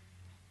wait,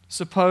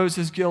 suppose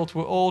his guilt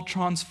were all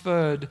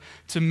transferred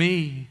to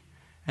me,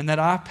 and that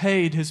I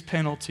paid his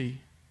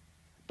penalty.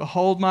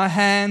 Behold my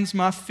hands,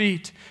 my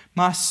feet,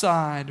 my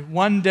side.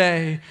 One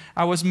day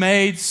I was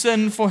made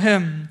sin for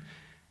him,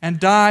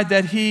 and died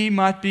that he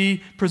might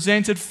be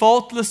presented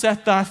faultless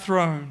at thy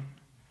throne.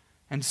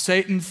 And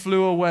Satan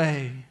flew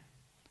away.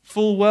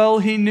 Full well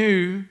he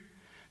knew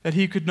that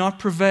he could not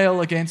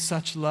prevail against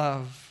such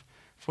love,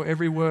 for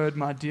every word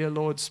my dear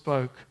Lord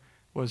spoke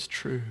was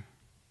true.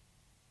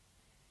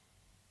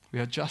 We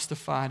are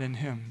justified in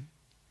him.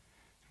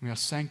 We are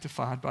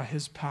sanctified by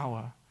his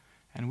power,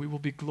 and we will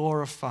be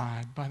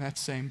glorified by that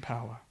same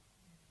power.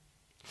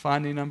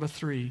 Finally, number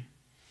 3,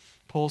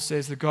 Paul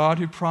says, the God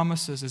who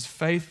promises is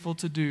faithful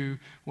to do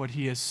what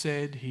he has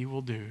said he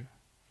will do.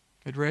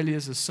 It really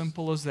is as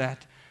simple as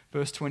that.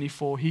 Verse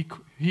 24,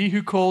 he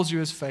who calls you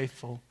is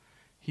faithful.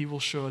 He will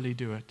surely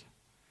do it.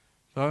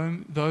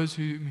 Those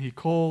whom he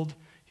called,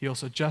 he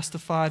also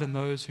justified, and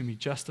those whom he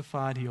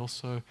justified, he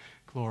also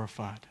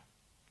glorified.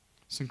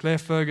 Sinclair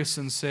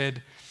Ferguson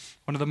said,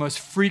 one of the most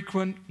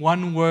frequent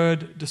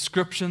one-word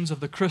descriptions of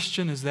the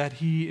Christian is that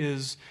he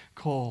is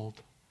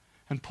called.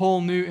 And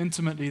Paul knew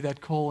intimately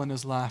that call in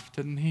his life,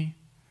 didn't he?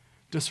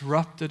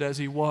 Disrupted as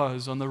he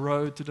was on the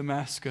road to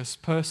Damascus,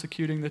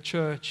 persecuting the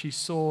church, he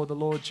saw the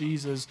Lord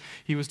Jesus.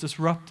 He was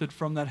disrupted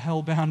from that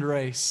hell-bound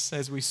race,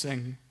 as we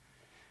sing.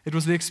 It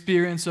was the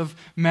experience of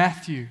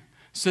Matthew,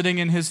 sitting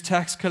in his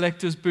tax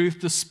collector's booth,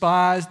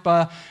 despised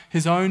by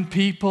his own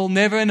people.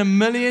 Never in a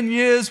million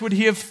years would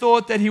he have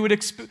thought that he would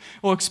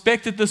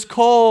expected this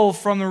call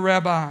from the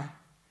rabbi.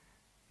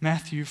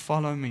 Matthew,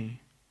 follow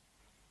me.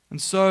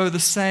 And so the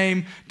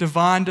same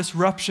divine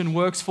disruption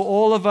works for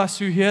all of us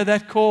who hear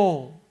that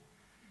call.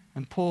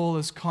 And Paul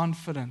is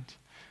confident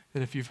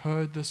that if you've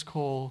heard this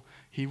call,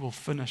 he will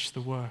finish the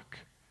work.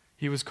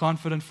 He was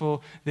confident for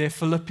their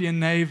Philippian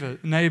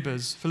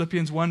neighbors.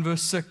 Philippians 1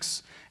 verse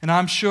 6. And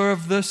I'm sure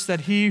of this,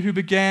 that he who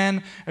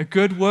began a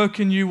good work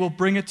in you will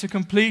bring it to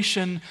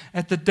completion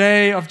at the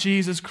day of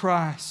Jesus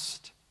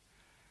Christ.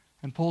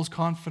 And Paul's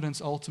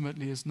confidence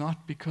ultimately is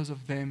not because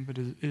of them, but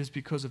it is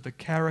because of the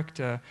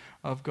character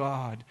of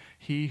God.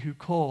 He who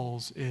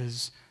calls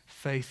is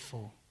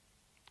faithful.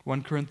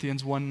 1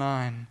 Corinthians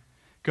 1:9.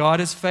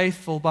 God is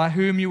faithful, by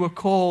whom you were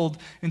called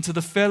into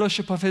the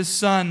fellowship of His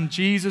Son,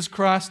 Jesus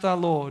Christ our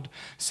Lord.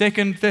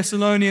 2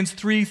 Thessalonians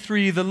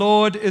 3:3, the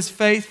Lord is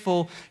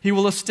faithful. He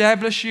will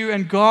establish you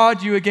and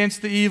guard you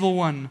against the evil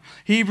one.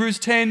 Hebrews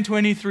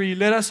 10:23,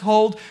 let us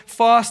hold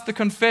fast the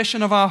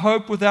confession of our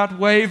hope without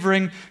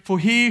wavering, for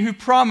He who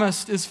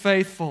promised is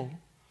faithful.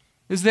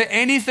 Is there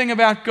anything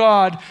about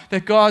God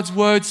that God's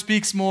Word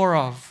speaks more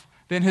of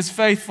than His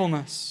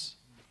faithfulness?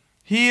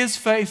 He is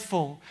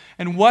faithful.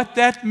 And what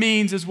that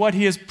means is what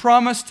He has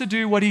promised to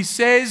do, what He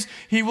says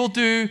He will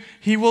do,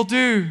 He will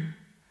do.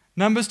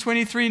 Numbers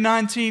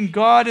 23:19,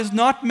 God is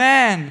not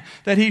man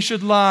that He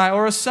should lie,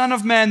 or a son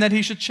of man that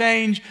He should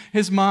change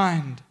His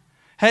mind.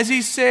 Has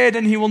He said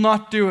and He will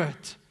not do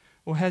it?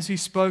 Or has He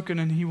spoken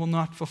and He will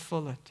not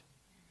fulfill it?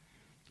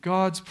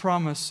 God's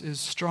promise is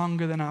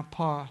stronger than our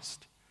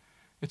past.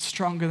 It's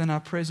stronger than our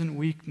present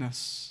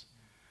weakness.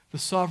 The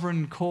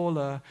sovereign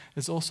caller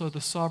is also the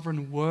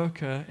sovereign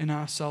worker in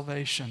our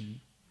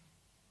salvation.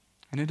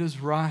 And it is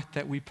right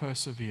that we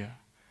persevere,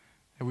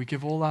 that we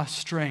give all our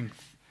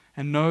strength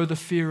and know the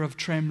fear of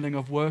trembling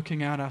of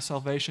working out our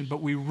salvation,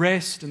 but we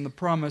rest in the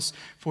promise,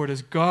 for it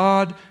is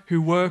God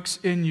who works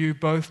in you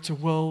both to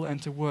will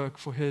and to work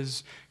for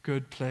His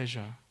good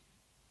pleasure.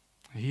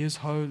 He is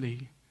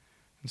holy.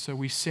 And so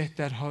we set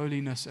that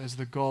holiness as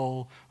the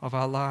goal of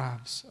our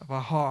lives, of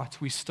our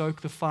heart. We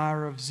stoke the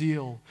fire of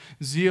zeal.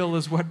 Zeal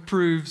is what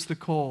proves the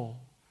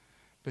call.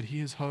 But He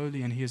is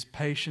holy and He is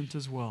patient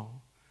as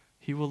well.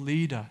 He will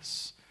lead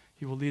us.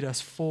 He will lead us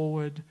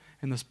forward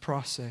in this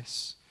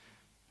process.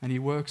 And He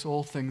works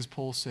all things,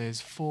 Paul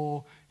says,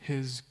 for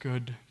His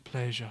good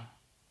pleasure.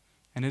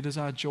 And it is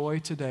our joy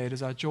today, it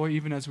is our joy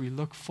even as we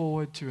look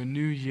forward to a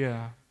new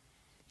year,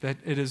 that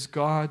it is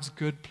God's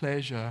good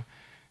pleasure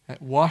that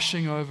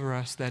washing over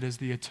us, that is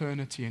the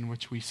eternity in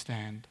which we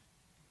stand.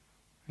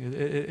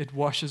 It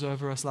washes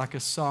over us like a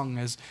song,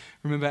 as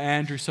remember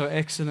Andrew so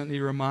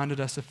excellently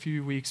reminded us a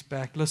few weeks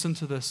back. Listen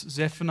to this,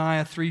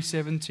 Zephaniah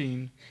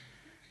 3:17.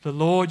 The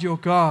Lord your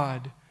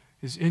God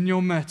is in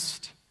your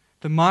midst,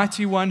 the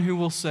mighty one who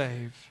will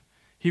save.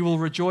 He will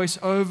rejoice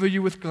over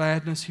you with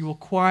gladness. He will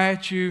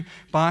quiet you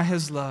by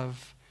His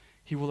love.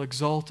 He will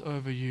exult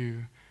over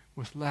you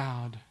with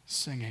loud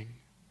singing.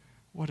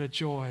 What a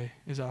joy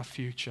is our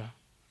future.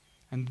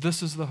 And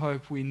this is the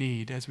hope we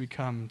need as we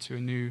come to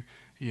a new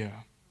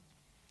year.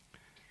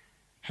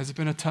 Has it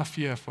been a tough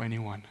year for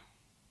anyone?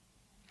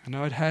 I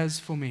know it has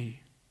for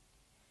me.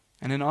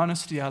 And in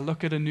honesty, I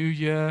look at a new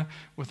year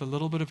with a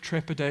little bit of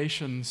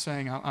trepidation,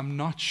 saying, I'm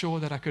not sure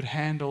that I could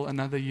handle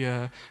another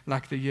year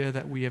like the year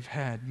that we have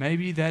had.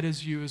 Maybe that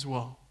is you as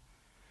well.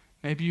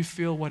 Maybe you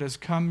feel what has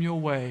come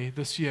your way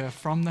this year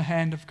from the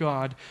hand of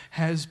God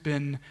has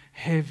been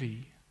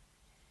heavy.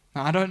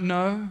 Now, I don't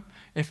know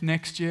if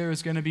next year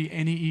is going to be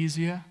any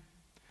easier.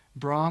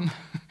 Brahm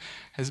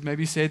has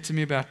maybe said to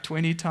me about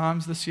 20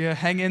 times this year,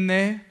 hang in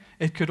there,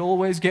 it could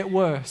always get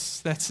worse.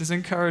 That's his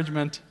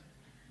encouragement.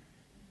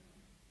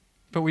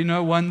 But we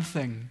know one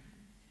thing,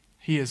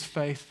 He is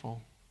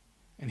faithful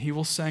and He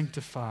will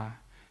sanctify.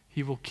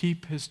 He will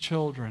keep His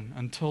children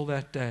until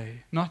that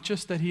day. Not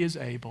just that He is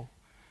able,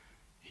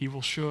 He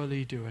will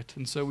surely do it.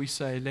 And so we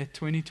say, let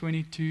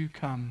 2022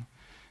 come.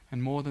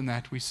 And more than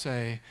that, we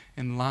say,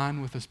 in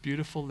line with this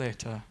beautiful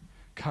letter,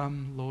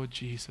 come, Lord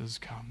Jesus,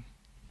 come.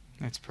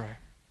 Let's pray.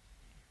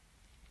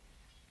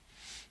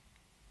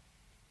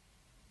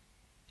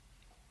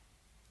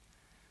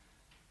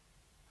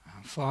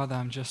 Father,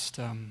 I'm just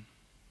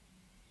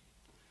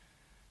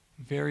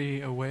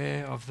very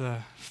aware of the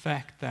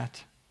fact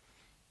that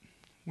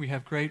we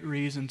have great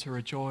reason to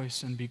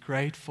rejoice and be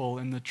grateful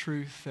in the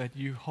truth that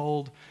You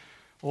hold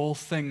all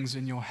things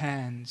in Your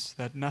hands,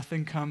 that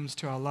nothing comes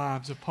to our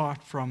lives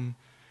apart from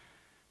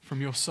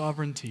Your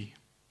sovereignty.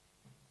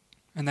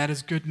 And that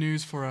is good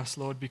news for us,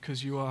 Lord,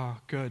 because You are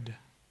good.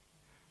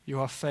 You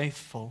are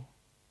faithful.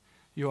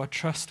 You are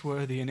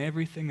trustworthy in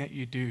everything that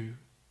You do,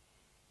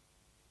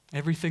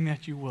 everything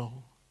that You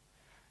will,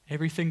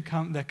 everything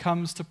that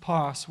comes to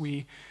pass.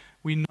 We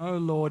know,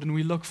 Lord, and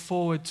we look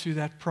forward to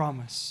that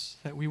promise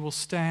that we will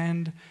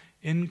stand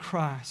in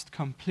Christ,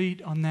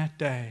 complete on that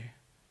day,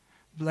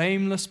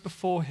 blameless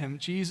before Him.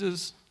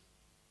 Jesus,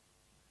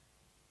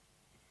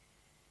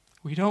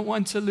 we don't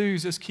want to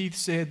lose, as Keith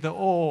said, the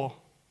awe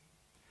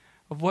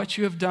of what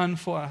You have done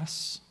for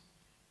us.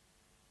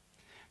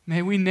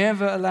 May we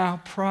never allow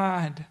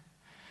pride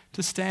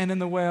to stand in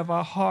the way of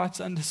our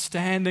hearts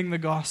understanding the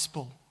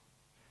gospel.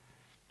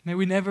 May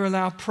we never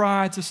allow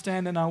pride to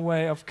stand in our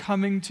way of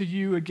coming to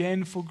You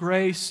again for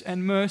grace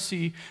and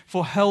mercy,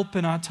 for help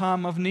in our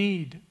time of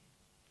need.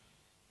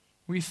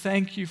 We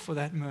thank You for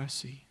that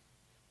mercy.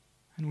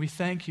 And we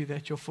thank You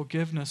that Your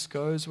forgiveness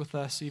goes with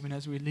us even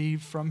as we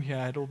leave from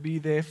here. It will be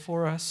there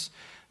for us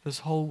this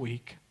whole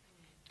week.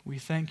 We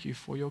thank You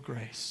for Your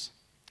grace.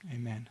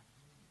 Amen.